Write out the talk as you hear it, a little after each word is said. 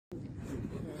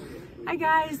Hi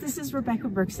guys, this is Rebecca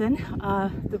Bergson,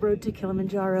 the Road to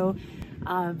Kilimanjaro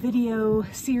video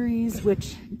series,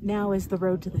 which now is the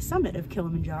Road to the Summit of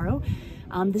Kilimanjaro.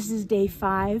 This is day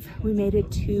 5. We made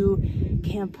it to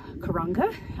Camp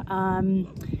Karanga,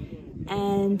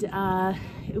 and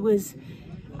it was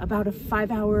about a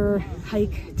 5-hour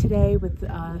hike today with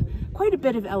quite a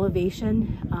bit of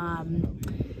elevation.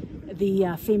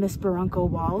 The famous Barranco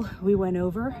Wall we went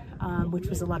over, which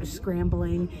was a lot of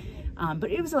scrambling.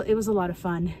 But it was a lot of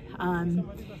fun.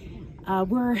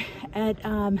 We're at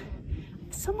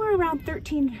somewhere around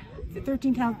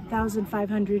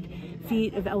 13,500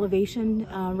 feet of elevation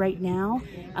right now.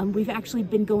 We've actually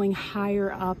been going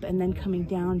higher up and then coming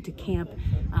down to camp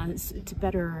to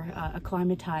better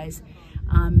acclimatize.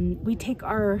 We take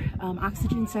our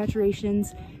oxygen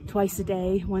saturations twice a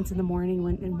day, once in the morning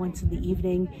and once in the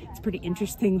evening. It's pretty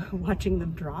interesting watching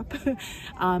them drop.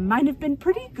 Mine have been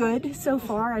pretty good so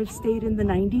far. I've stayed in the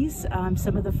 90s.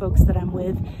 Some of the folks that I'm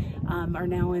with are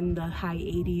now in the high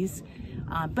 80s.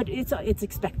 But it's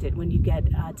expected when you get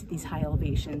to these high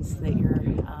elevations that your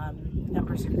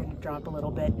numbers are going to drop a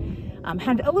little bit.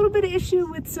 Had a little bit of issue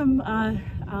with some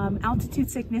altitude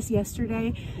sickness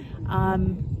yesterday.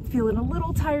 Feeling a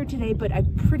little tired today, but I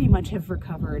pretty much have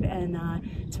recovered. And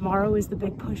tomorrow is the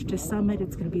big push to summit.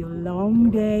 It's going to be a long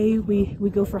day. We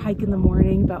go for a hike in the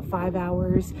morning, about 5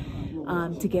 hours,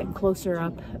 to get closer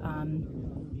up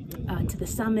to the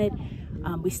summit.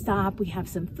 We stop, we have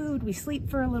some food, we sleep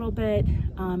for a little bit,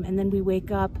 and then we wake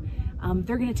up.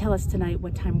 They're going to tell us tonight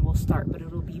what time we'll start, but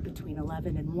it'll be between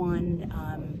 11 and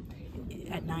 1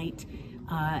 at night,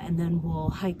 and then we'll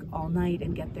hike all night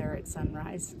and get there at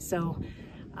sunrise. So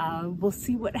we'll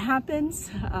see what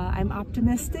happens. I'm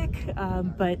optimistic,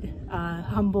 but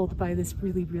humbled by this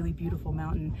really, really beautiful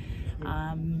mountain,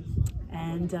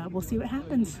 and we'll see what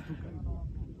happens.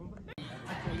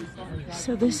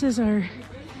 So this is our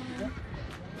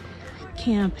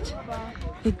camped. I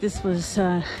think this was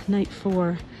night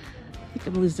 4. I think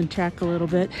I'm losing track a little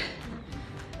bit.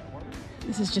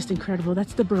 This is just incredible.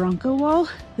 That's the Barranco Wall.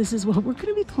 This is what we're going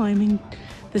to be climbing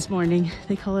this morning.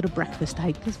 They call it a breakfast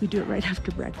hike because we do it right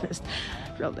after breakfast.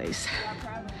 Real nice.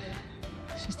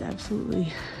 It's just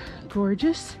absolutely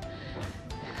gorgeous.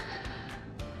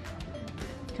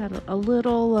 Got a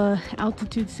little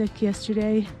altitude sick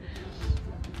yesterday,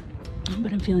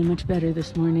 but I'm feeling much better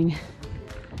this morning.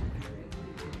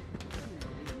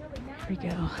 Here we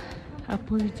go,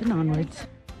 upwards and onwards.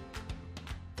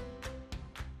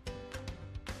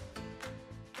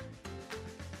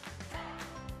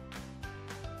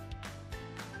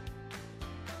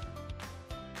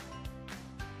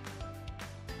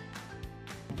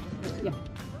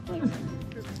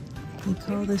 They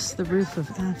call this the roof of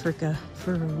Africa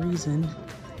for a reason.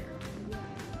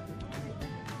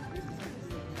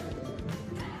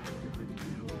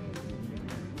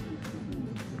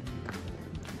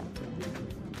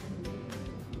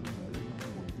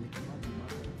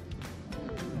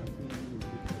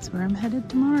 That's where I'm headed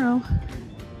tomorrow.